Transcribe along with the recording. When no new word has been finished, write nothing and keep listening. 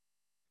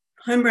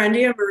I'm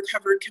Brandy. I'm a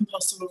recovered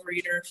compulsive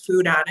overeater,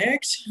 food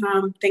addict.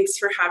 Thanks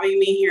for having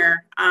me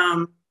here.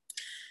 I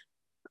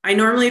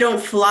normally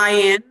don't fly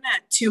in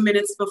at 2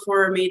 minutes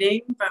before a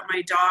meeting, but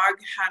my dog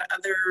had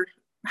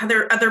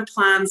other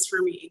plans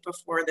for me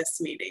before this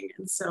meeting,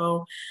 and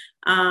so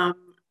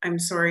I'm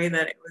sorry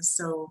that it was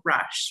so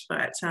rushed.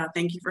 But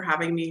thank you for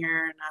having me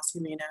here and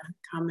asking me to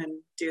come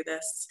and do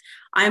this.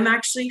 I'm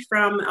actually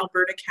from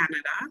Alberta,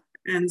 Canada,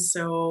 and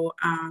so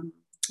I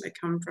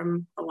come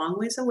from a long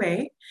ways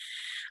away.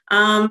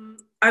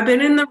 I've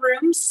been in the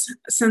rooms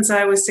since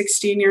I was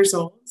 16 years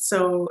old,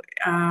 so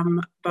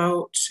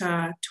about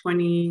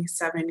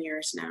 27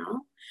 years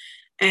now.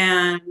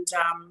 And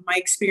my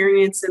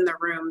experience in the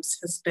rooms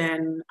has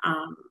been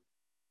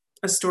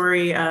a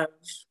story of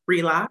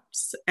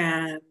relapse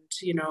and,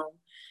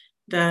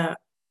 the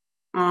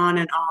on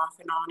and off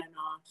and on and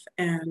off.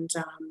 And,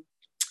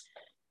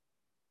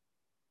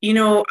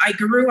 I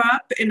grew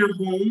up in a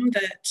home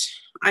that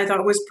I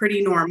thought was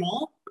pretty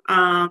normal.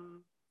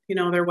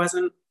 There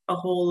wasn't a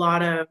whole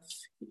lot of,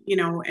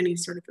 any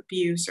sort of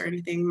abuse or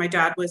anything. My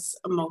dad was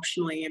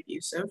emotionally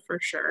abusive for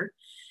sure.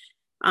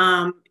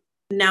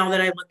 Now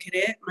that I look at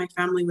it, my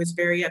family was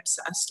very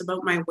obsessed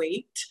about my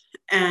weight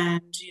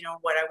and,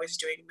 what I was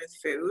doing with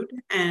food.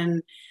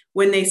 And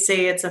when they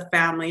say it's a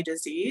family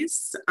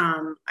disease,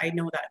 I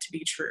know that to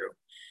be true.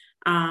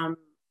 Um,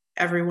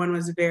 Everyone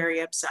was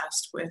very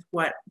obsessed with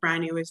what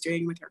Brandy was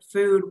doing with her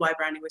food, why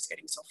Brandy was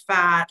getting so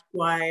fat,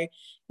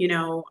 you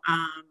know,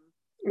 um,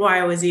 why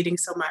I was eating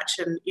so much.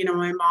 And,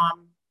 my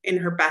mom, in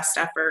her best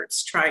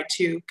efforts, tried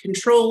to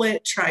control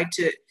it, tried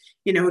to,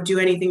 do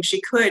anything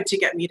she could to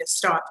get me to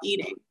stop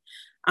eating.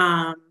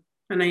 Um,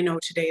 and I know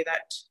today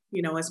that,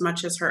 as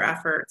much as her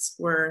efforts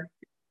were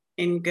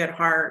in good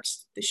heart,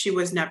 she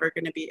was never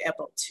going to be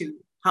able to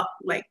help,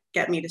 like,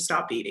 get me to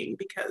stop eating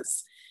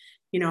because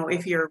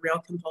if you're a real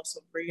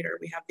compulsive reader,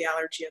 we have the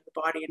allergy of the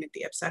body and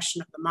the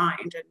obsession of the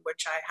mind, in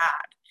which I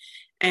had.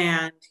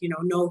 And,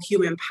 no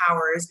human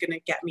power is going to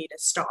get me to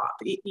stop,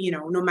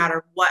 no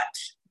matter what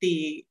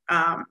the,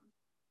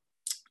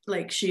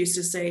 like she used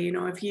to say,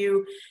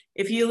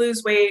 if you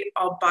lose weight,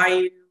 I'll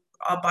buy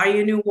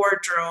you a new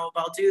wardrobe.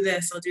 I'll do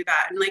this, I'll do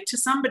that. And like to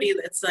somebody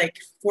that's like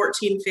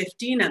 14,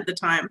 15 at the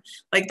time,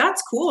 like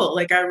that's cool.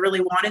 Like I really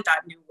wanted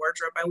that new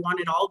wardrobe. I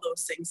wanted all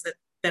those things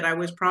that I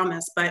was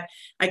promised, but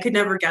I could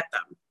never get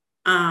them.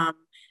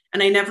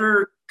 And I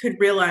never could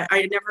realize,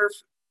 I never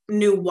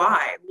knew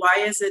why. Why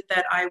is it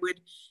that I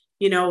would,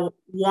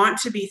 want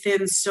to be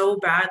thin so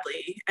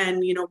badly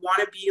and,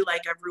 want to be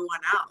like everyone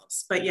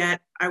else, but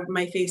yet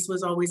my face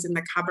was always in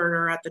the cupboard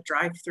or at the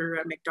drive-through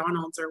at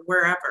McDonald's or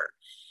wherever.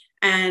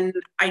 And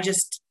I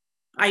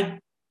didn't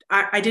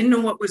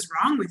know what was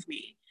wrong with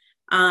me.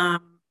 I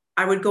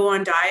would go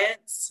on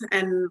diets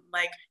and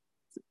like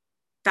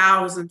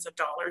thousands of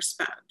dollars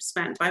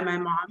spent by my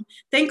mom.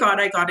 Thank God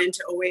I got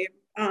into OA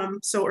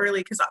so early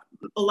because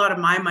a lot of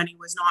my money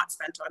was not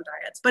spent on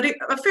diets, but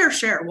a fair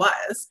share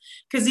was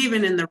because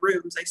even in the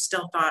rooms, I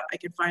still thought I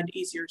could find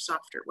easier,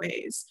 softer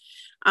ways.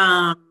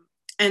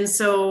 And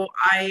so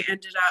I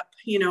ended up,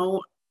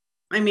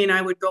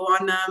 I would go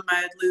on them,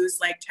 I'd lose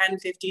like 10,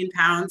 15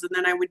 pounds, and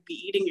then I would be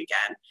eating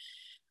again.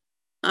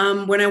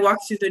 When I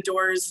walked through the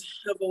doors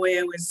of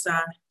OA, I was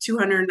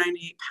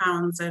 298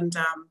 pounds, and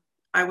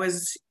I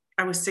was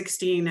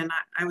 16, and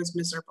I was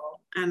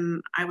miserable,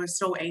 and I was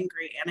so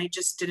angry, and I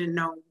just didn't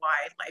know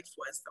why life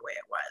was the way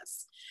it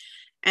was.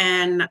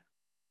 And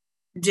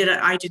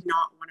I did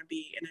not want to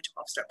be in a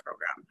 12-step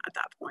program at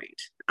that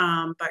point.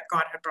 But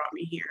God had brought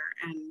me here.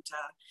 And,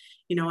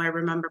 I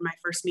remember my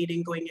first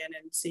meeting going in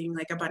and seeing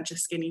like a bunch of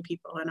skinny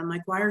people. And I'm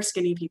like, why are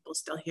skinny people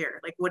still here?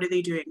 Like, what are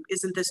they doing?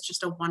 Isn't this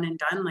just a one and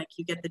done? Like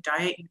you get the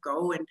diet, you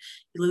go and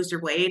you lose your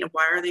weight.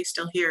 Why are they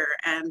still here?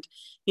 And,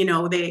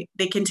 they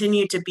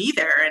continue to be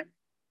there. And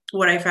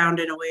what I found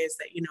in a way is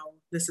that,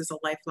 this is a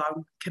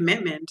lifelong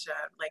commitment,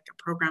 like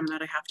a program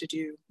that I have to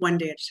do one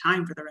day at a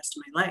time for the rest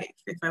of my life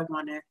if I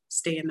want to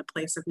stay in the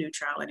place of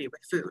neutrality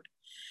with food.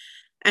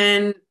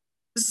 And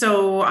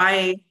so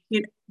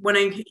when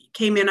I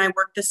came in, I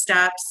worked the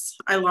steps.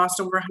 I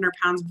lost over 100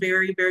 pounds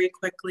very, very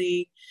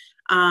quickly.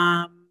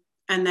 And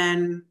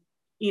then,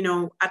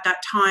 at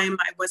that time,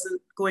 I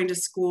wasn't going to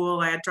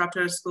school. I had dropped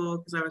out of school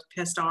because I was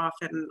pissed off.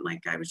 And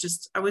like, I was a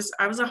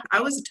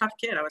tough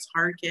kid. I was a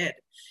hard kid.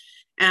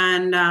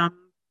 And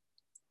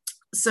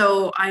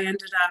so I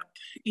ended up,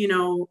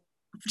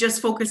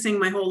 just focusing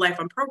my whole life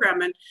on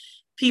program. And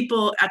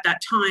people at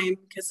that time,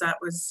 because that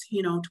was,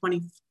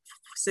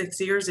 26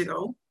 years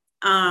ago,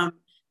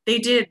 they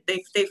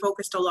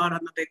focused a lot on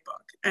the big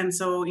book. And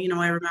so,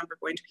 I remember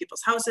going to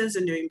people's houses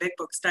and doing big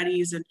book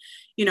studies and,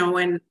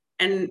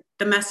 and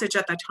the message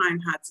at that time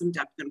had some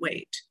depth and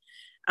weight.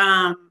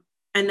 And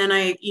then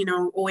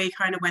OA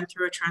kind of went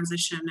through a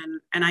transition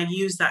and I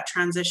used that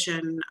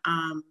transition,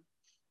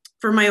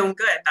 for my own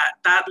good,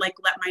 that like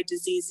let my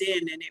disease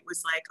in. And it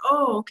was like,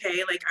 oh,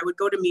 okay. Like I would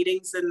go to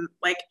meetings and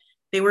like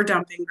they were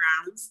dumping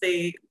grounds.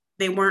 They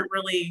they weren't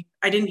really,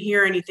 I didn't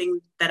hear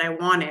anything that I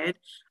wanted.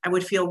 I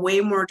would feel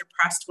way more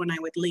depressed when I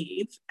would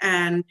leave.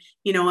 And,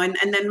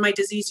 and then my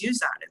disease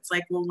used that. It's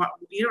like, well,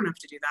 you don't have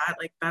to do that.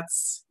 Like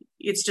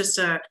it's just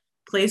a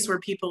place where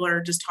people are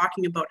just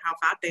talking about how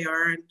fat they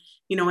are and,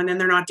 and then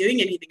they're not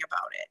doing anything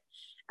about it.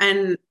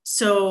 And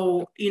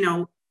so,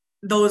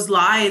 those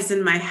lies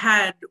in my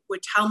head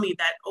would tell me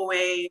that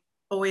OA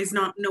is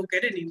not no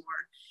good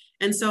anymore.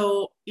 And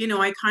so,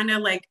 I kind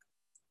of like,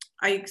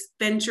 I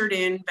ventured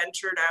in,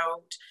 ventured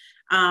out,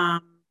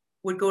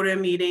 would go to a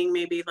meeting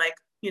maybe like,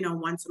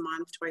 once a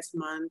month, twice a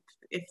month,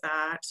 if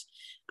that.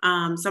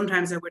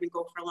 Sometimes I wouldn't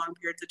go for long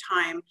periods of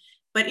time.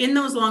 But in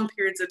those long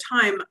periods of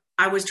time,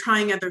 I was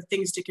trying other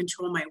things to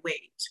control my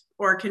weight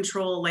or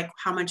control like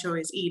how much I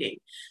was eating.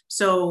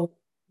 So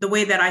the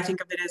way that I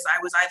think of it is I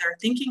was either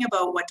thinking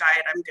about what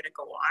diet I'm going to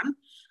go on.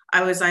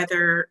 I was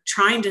either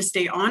trying to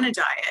stay on a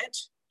diet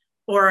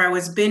or I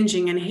was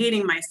binging and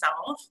hating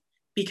myself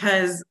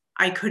because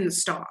I couldn't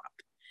stop.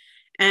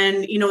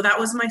 And, that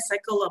was my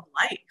cycle of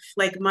life.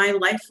 Like my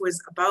life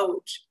was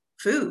about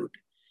food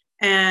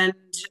and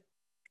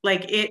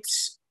like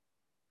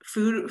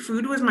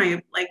food was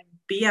my like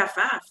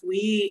BFF.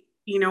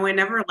 It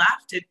never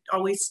left. It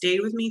always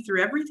stayed with me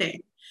through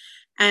everything.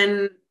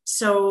 And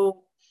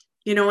so,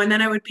 and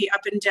then I would be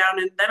up and down.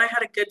 And then I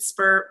had a good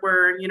spurt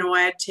where,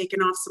 I had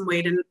taken off some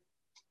weight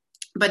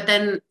but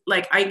then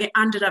like I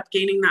ended up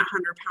gaining that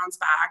 100 pounds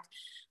back.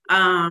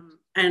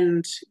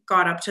 And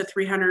got up to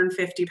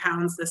 350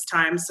 pounds this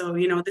time. So,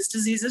 this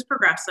disease is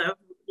progressive.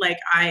 Like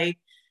I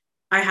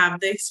have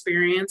the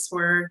experience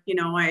where,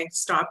 I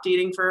stopped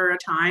eating for a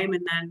time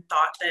and then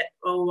thought that,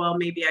 oh, well,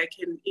 maybe I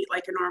can eat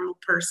like a normal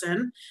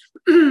person.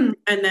 And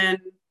then,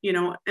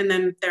 and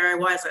then there I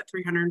was at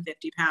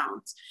 350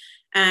 pounds.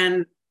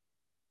 And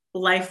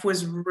life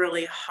was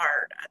really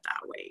hard at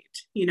that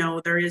weight.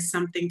 There is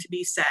something to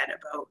be said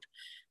about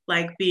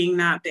like being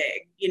that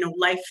big,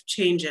 life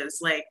changes,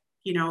 like,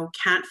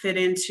 can't fit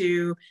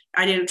into,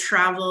 I didn't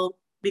travel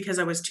because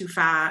I was too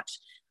fat.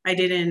 I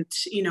didn't,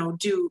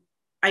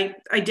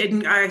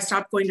 I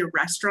stopped going to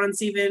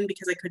restaurants even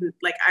because I couldn't,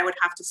 like, I would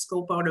have to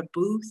scope out a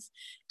booth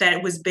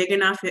that was big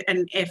enough.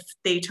 And if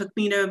they took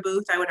me to a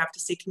booth, I would have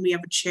to say, can we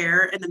have a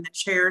chair? And then the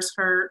chairs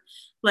hurt.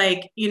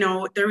 Like,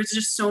 there was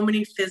just so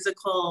many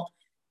physical,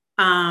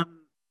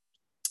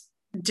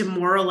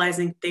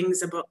 demoralizing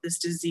things about this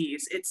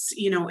disease. It's,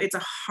 it's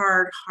a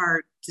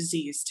hard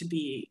disease to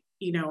be,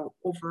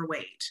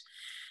 overweight.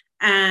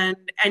 And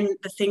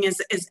the thing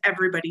is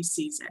everybody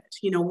sees it.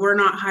 We're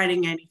not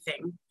hiding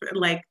anything.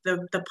 Like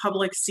the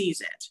public sees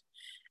it.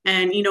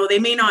 And, they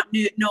may not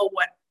know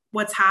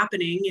what's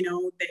happening.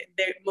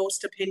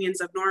 Most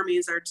opinions of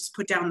normies are just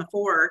put down the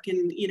fork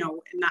and,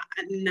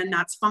 and then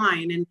that's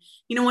fine. And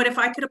you know what, if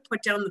I could have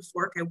put down the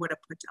fork, I would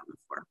have put down the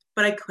fork,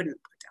 but I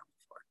couldn't put down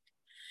the fork.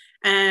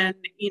 And,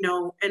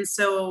 and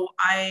so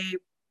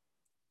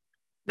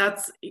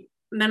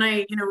then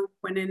I,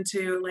 went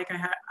into like,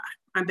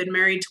 I've been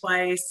married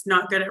twice,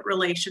 not good at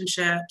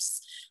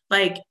relationships.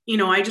 Like,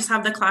 I just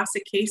have the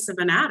classic case of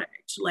an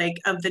addict, like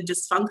of the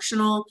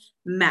dysfunctional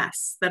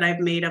mess that I've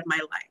made of my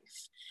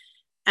life.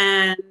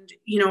 And,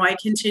 I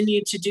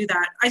continued to do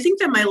that. I think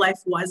that my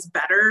life was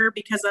better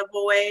because of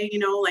OA,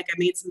 like I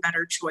made some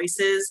better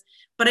choices,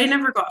 but I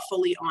never got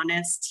fully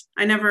honest.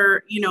 I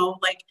never,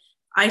 like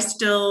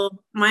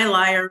my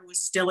liar was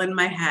still in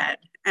my head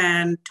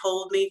and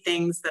told me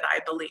things that I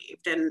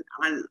believed. And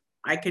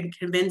I could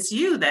convince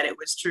you that it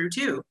was true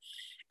too.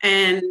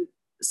 And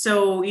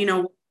so,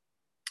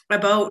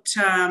 about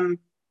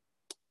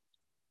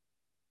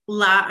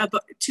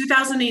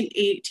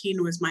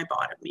 2018 was my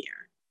bottom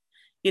year.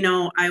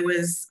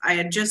 I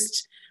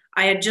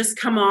had just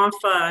come off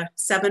a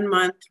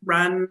 7-month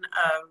run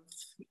of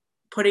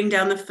putting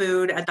down the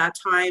food. At that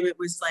time, it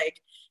was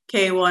like,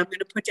 okay, well, I'm going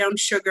to put down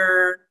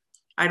sugar.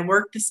 I'd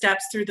worked the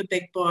steps through the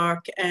big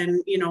book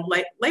and,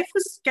 life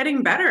was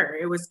getting better.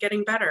 It was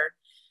getting better.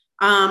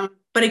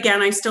 But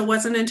again, I still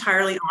wasn't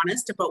entirely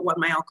honest about what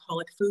my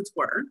alcoholic foods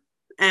were.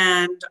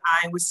 And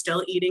I was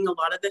still eating a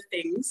lot of the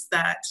things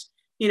that,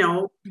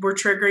 were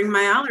triggering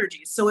my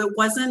allergies. So it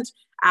wasn't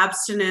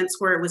abstinence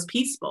where it was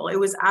peaceful. It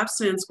was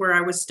abstinence where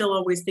I was still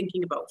always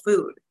thinking about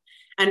food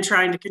and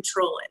trying to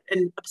control it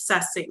and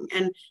obsessing.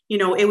 And,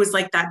 it was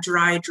like that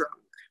dry drunk,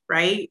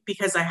 right?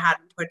 Because I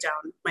hadn't put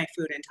down my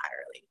food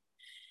entirely.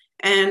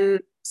 And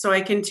so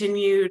I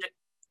continued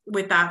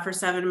with that for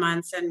 7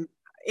 months and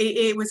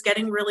it was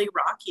getting really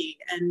rocky.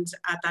 And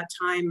at that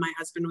time, my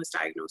husband was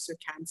diagnosed with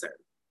cancer.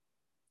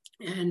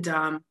 And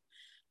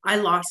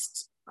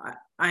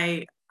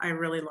I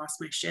really lost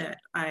my shit.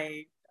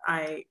 I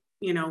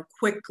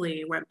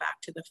quickly went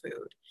back to the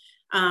food.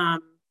 I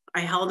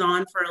held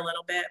on for a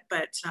little bit,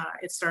 but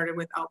it started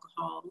with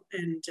alcohol.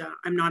 And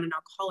I'm not an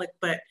alcoholic,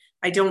 but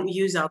I don't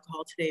use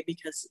alcohol today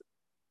because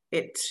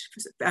it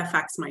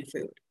affects my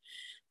food.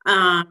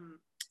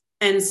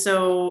 And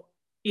so,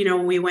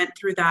 we went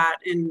through that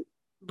and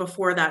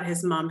before that,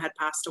 his mom had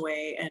passed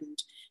away,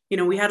 and you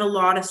know, we had a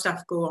lot of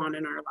stuff go on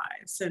in our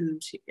lives,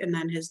 and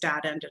then his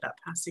dad ended up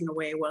passing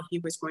away while he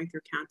was going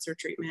through cancer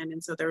treatment,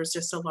 and so there was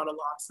just a lot of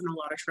loss and a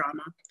lot of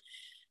trauma.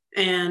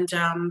 And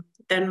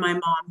then my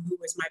mom, who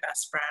was my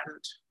best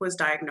friend, was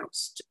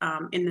diagnosed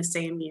in the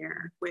same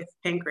year with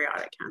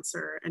pancreatic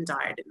cancer and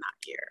died in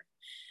that year.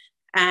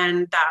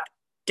 And that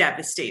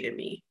devastated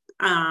me.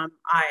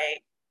 I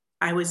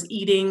was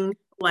eating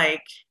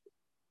like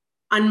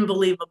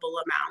unbelievable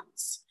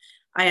amounts.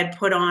 I had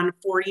put on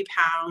 40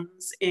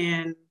 pounds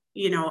in,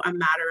 you know, a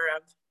matter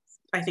of,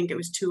 I think it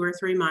was 2 or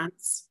 3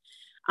 months.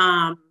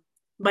 Um,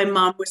 my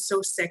mom was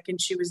so sick and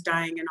she was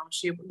dying, and all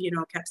she, you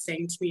know, kept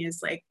saying to me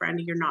is like,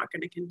 Brandy, you're not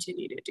going to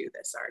continue to do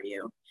this, are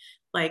you?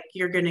 Like,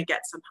 you're going to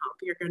get some help.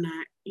 You're going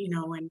to, you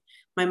know, and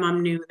my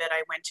mom knew that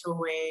I went to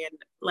OA and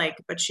like,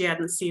 but she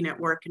hadn't seen it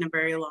work in a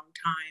very long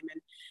time.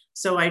 And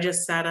so I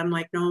just said, I'm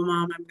like, no,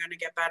 mom, I'm going to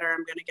get better.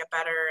 I'm going to get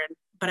better. And,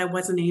 but I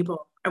wasn't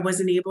able. I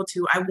wasn't able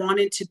to. I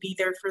wanted to be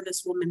there for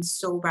this woman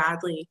so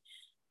badly,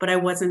 but I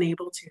wasn't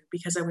able to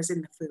because I was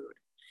in the food.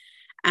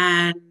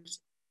 And,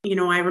 you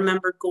know, I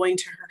remember going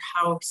to her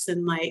house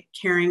and like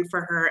caring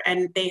for her.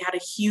 And they had a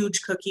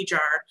huge cookie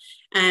jar.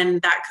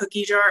 And that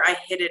cookie jar, I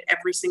hid it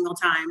every single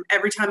time.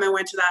 Every time I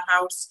went to that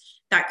house,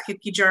 that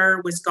cookie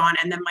jar was gone.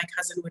 And then my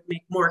cousin would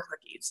make more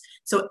cookies.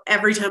 So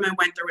every time I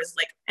went, there was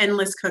like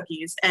endless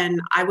cookies,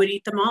 and I would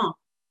eat them all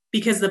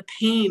because the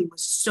pain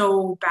was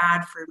so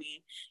bad for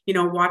me. You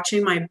know,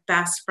 watching my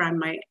best friend,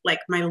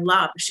 my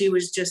love, she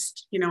was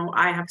just, you know,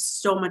 I have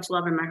so much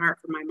love in my heart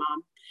for my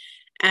mom.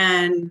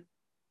 And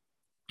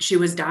she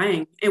was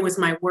dying. It was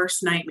my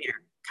worst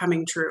nightmare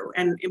coming true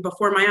and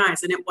before my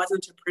eyes. And it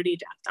wasn't a pretty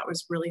death. That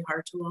was really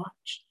hard to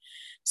watch.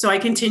 So I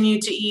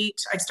continued to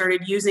eat. I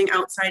started using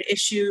outside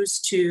issues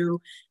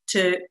to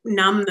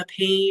numb the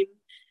pain.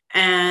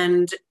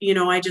 And, you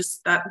know, I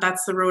just,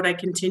 that's the road I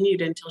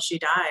continued until she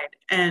died.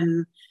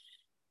 And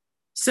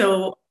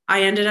so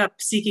I ended up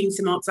seeking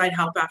some outside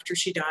help after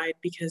she died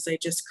because I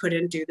just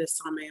couldn't do this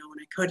on my own.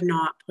 I could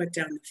not put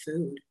down the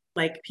food.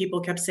 Like,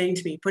 people kept saying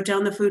to me, put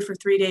down the food for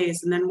 3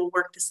 days and then we'll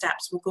work the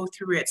steps. We'll go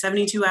through it.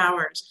 72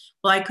 hours.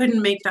 Well, I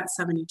couldn't make that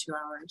 72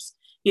 hours,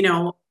 you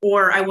know,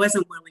 or I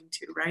wasn't willing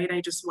to, right? I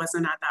just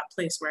wasn't at that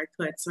place where I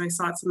could. So I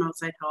sought some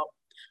outside help.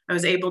 I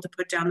was able to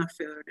put down the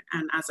food.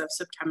 And as of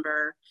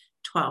September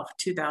 12th,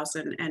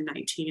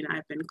 2019,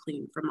 I've been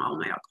clean from all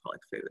my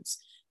alcoholic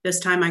foods.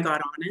 This time I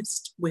got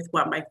honest with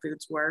what my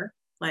foods were,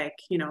 like,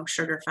 you know,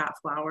 sugar, fat,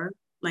 flour,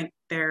 like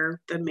they're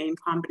the main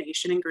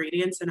combination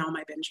ingredients in all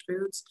my binge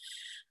foods.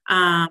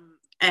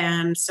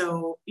 And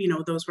so, you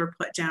know, those were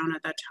put down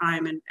at that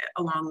time, and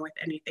along with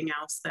anything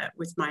else that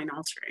was mind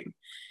altering.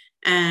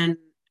 And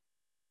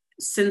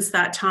since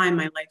that time,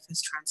 my life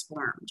has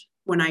transformed.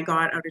 When I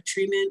got out of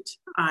treatment,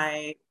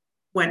 I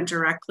went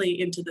directly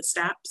into the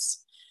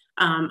steps.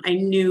 I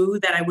knew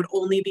that I would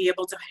only be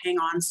able to hang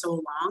on so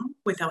long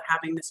without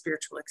having the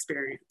spiritual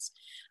experience.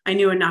 I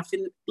knew enough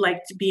in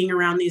like being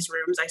around these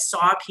rooms. I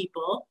saw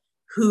people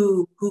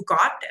who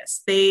got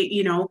this. They,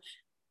 you know,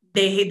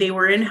 they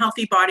were in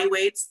healthy body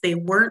weights. They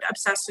weren't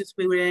obsessed with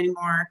food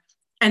anymore,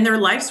 and their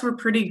lives were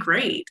pretty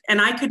great. And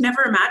I could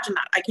never imagine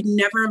that. I could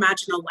never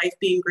imagine a life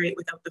being great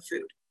without the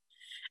food.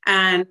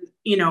 And,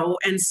 you know,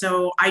 and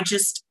so I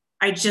just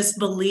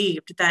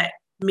believed that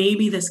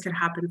maybe this could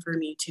happen for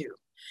me too.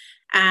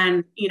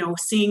 And, you know,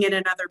 seeing it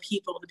in other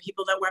people, the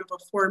people that went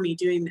before me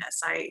doing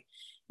this,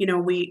 you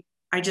know,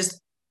 I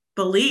just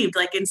believed,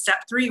 like in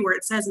step 3 where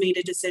it says made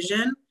a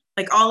decision,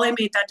 like all I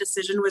made that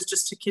decision was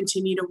just to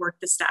continue to work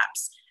the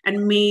steps.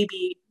 And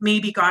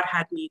maybe God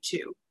had me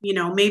too. You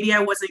know, maybe I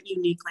wasn't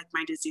unique like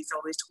my disease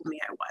always told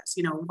me I was.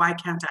 You know, why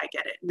can't I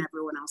get it and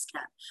everyone else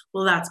can?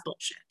 Well, that's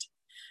bullshit.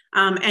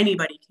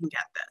 Anybody can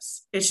get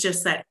this. It's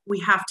just that we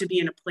have to be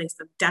in a place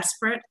of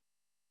desperate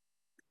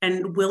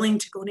and willing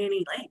to go to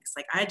any lengths.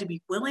 Like, I had to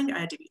be willing, I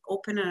had to be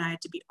open, and I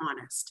had to be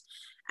honest.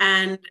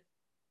 And,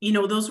 you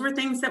know, those were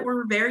things that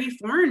were very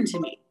foreign to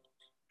me.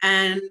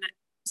 And,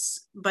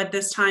 but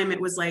this time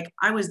it was like,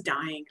 I was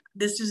dying.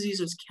 This disease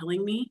was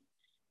killing me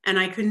and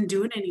I couldn't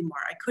do it anymore.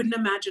 I couldn't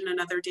imagine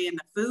another day in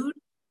the food.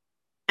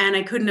 And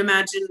I couldn't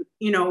imagine,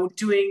 you know,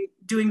 doing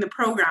the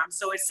program.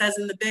 So it says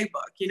in the big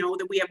book, you know,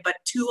 that we have but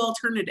 2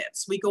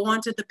 alternatives. We go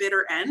on to the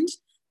bitter end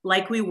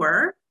like we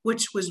were,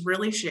 which was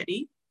really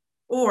shitty,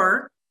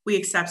 or we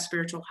accept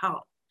spiritual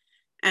help.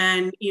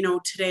 And, you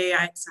know, today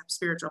I accept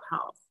spiritual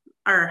health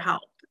or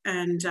help.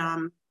 And,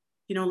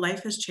 you know,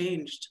 life has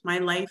changed. My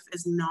life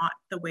is not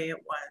the way it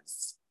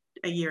was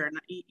a year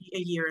and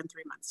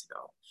 3 months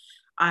ago.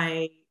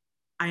 I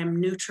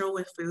am neutral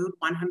with food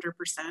 100%.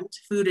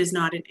 Food is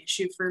not an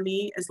issue for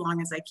me as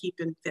long as I keep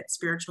in fit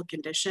spiritual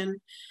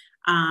condition.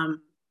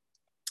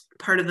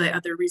 Part of the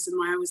other reason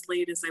why I was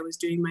late is I was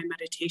doing my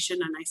meditation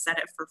and I set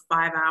it for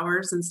 5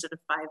 hours instead of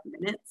 5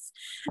 minutes.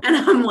 And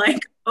I'm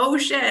like, oh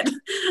shit.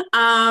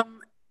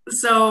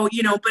 So,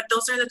 you know, but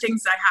those are the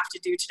things I have to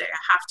do today.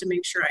 I have to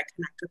make sure I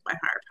connect with my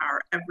higher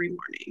power every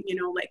morning. You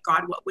know, like,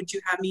 God, what would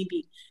you have me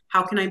be?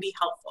 How can I be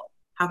helpful?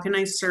 How can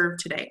I serve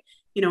today?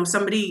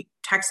 somebody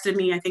texted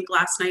me, I think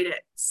last night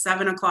at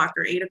 7 o'clock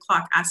or 8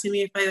 o'clock, asking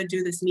me if I would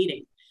do this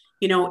meeting.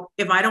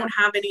 If I don't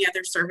have any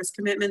other service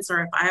commitments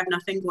or if I have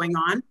nothing going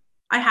on,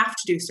 I have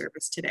to do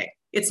service today.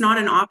 It's not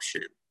an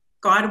option.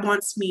 God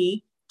wants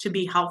me to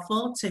be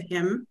helpful to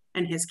him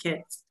and his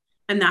kids.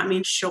 And that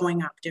means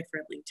showing up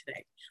differently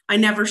today. I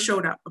never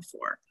showed up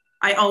before.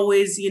 I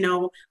always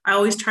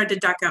tried to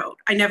duck out.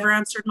 I never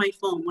answered my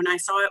phone. When I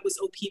saw it was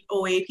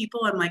OA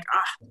people, I'm like,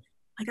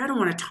 I don't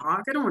want to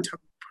talk. I don't want to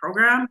talk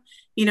program.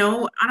 I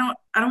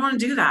don't want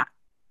to do that.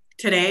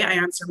 Today I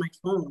answer my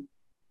phone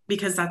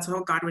because that's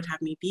what God would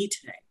have me be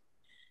today.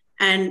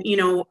 And,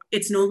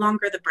 it's no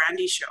longer the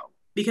Brandy show,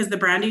 because the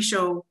Brandy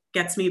show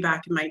gets me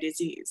back in my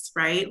disease,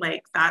 right?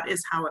 Like that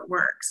is how it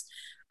works.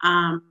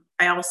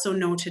 I also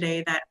know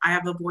today that I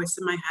have a voice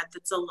in my head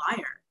that's a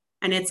liar,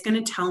 and it's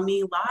going to tell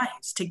me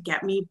lies to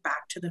get me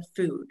back to the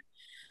food.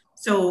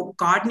 So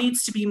God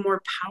needs to be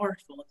more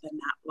powerful than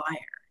that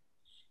liar.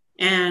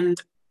 And,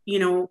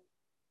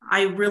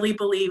 I really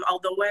believe,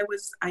 although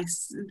I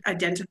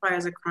identify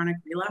as a chronic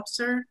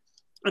relapser,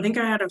 I think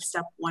I had a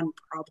step one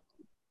problem.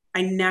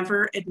 I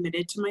never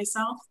admitted to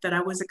myself that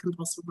I was a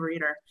compulsive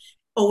overeater.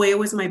 OA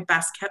was my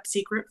best kept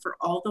secret for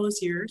all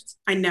those years.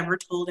 I never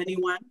told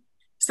anyone.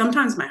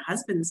 Sometimes my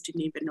husbands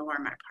didn't even know, or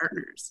my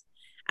partners.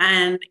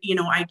 And,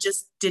 I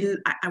just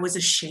didn't, I was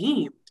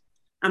ashamed.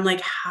 I'm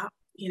like, how,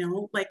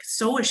 like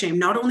so ashamed.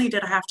 Not only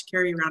did I have to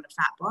carry around a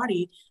fat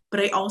body,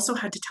 but I also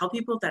had to tell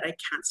people that I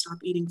can't stop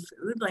eating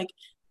food. Like,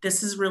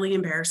 this is really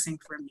embarrassing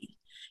for me,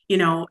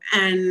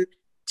 and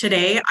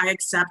today I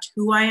accept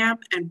who I am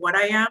and what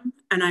I am.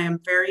 And I am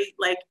very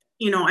like,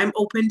 I'm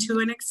open to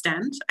an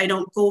extent. I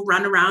don't go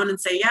run around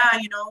and say, yeah,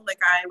 like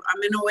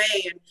I'm in a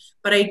way.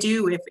 But I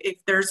do, if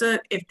there's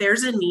a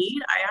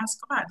need, I ask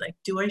God, like,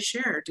 do I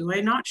share? Do I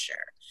not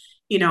share?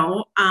 You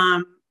know,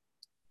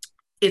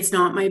 it's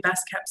not my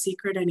best kept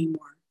secret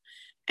anymore.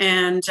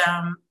 And,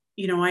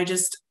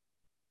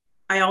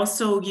 I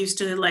also used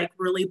to like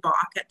really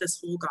balk at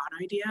this whole God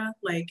idea,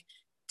 like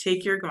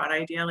take your God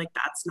idea, like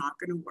that's not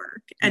going to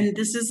work. And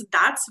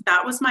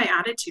that was my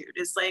attitude,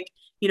 is like,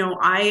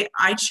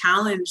 I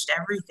challenged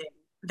everything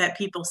that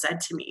people said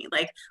to me.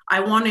 Like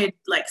I wanted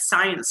like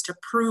science to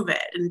prove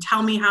it and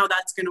tell me how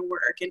that's going to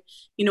work. And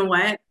you know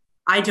what?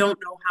 I don't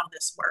know how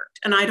this worked.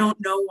 And I don't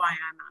know why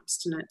I'm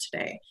abstinent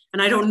today.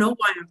 And I don't know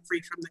why I'm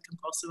free from the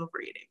compulsive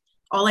overeating.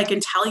 All I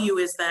can tell you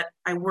is that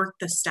I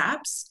worked the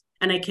steps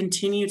and I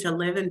continue to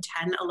live in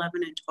 10,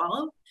 11, and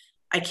 12.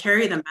 I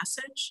carry the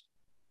message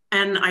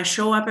and I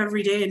show up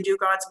every day and do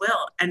God's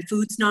will. And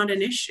food's not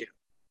an issue.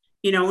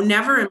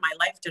 Never in my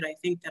life did I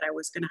think that I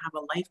was going to have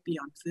a life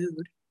beyond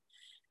food.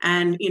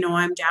 And,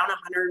 I'm down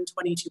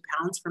 122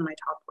 pounds from my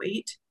top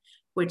weight,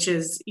 which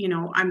is,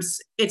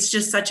 it's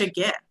just such a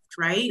gift,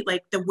 right?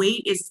 Like the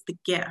weight is the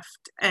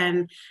gift.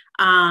 And,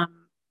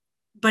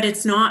 but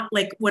it's not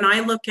like when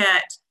I look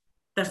at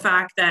the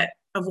fact that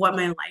of what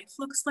my life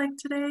looks like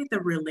today,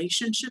 the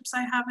relationships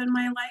I have in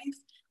my life,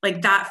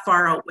 like that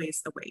far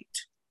outweighs the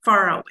weight,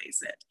 far outweighs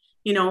it.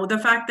 The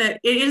fact that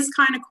it is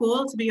kind of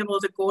cool to be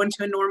able to go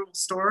into a normal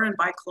store and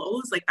buy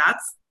clothes, like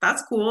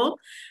that's cool.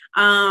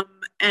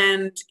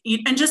 And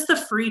just the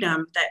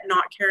freedom that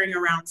not carrying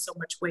around so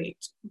much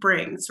weight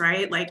brings,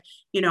 right? Like,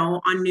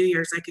 on New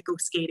Year's, I could go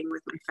skating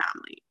with my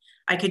family.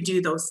 I could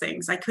do those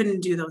things. I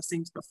couldn't do those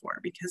things before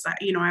because I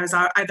was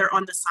either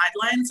on the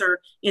sidelines or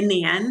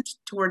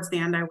towards the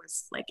end, I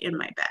was like in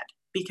my bed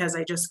because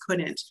I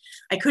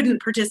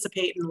couldn't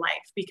participate in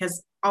life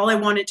because all I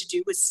wanted to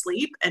do was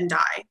sleep and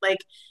die. Like,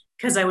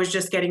 because I was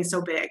just getting so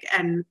big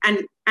and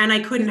I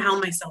couldn't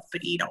help myself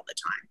but eat all the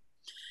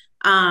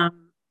time.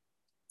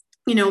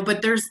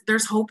 But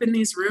there's hope in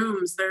these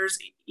rooms. There's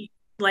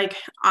like,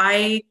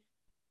 I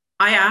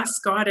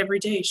ask God every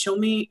day, show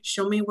me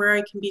where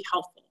I can be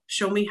helpful.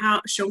 Show me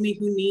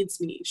who needs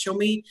me. Show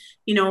me,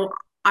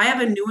 I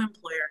have a new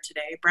employer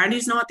today.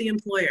 Brandy's not the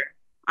employer.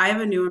 I have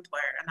a new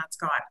employer, and that's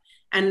God.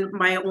 And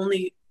my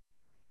only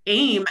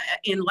aim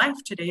in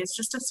life today is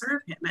just to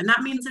serve him. And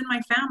that means in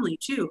my family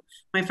too.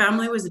 My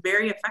family was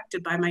very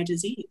affected by my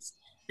disease.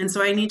 And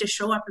so I need to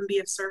show up and be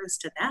of service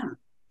to them.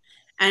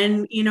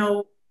 And,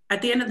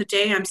 at the end of the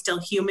day, I'm still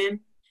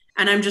human.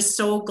 And I'm just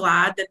so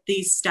glad that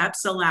these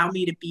steps allow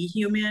me to be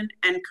human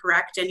and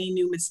correct any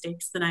new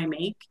mistakes that I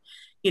make.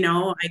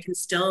 I can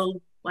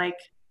still like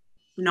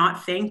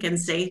not think and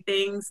say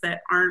things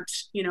that aren't,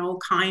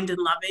 kind and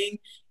loving,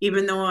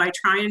 even though I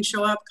try and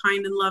show up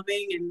kind and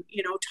loving and,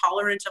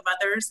 tolerant of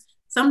others.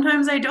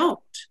 Sometimes I don't.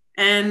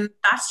 And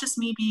that's just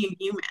me being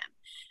human.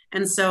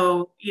 And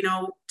so,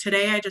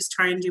 today I just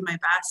try and do my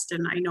best.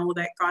 And I know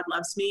that God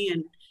loves me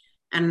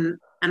and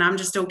I'm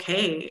just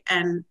okay.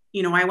 And,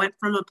 I went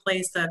from a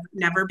place of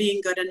never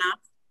being good enough,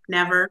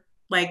 never,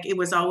 like it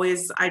was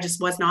always, I just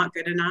was not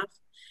good enough.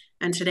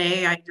 And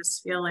today I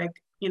just feel like,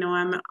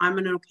 I'm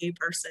an okay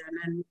person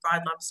and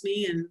God loves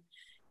me. And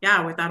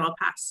yeah, with that, I'll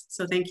pass.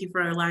 So thank you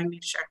for allowing me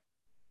to share.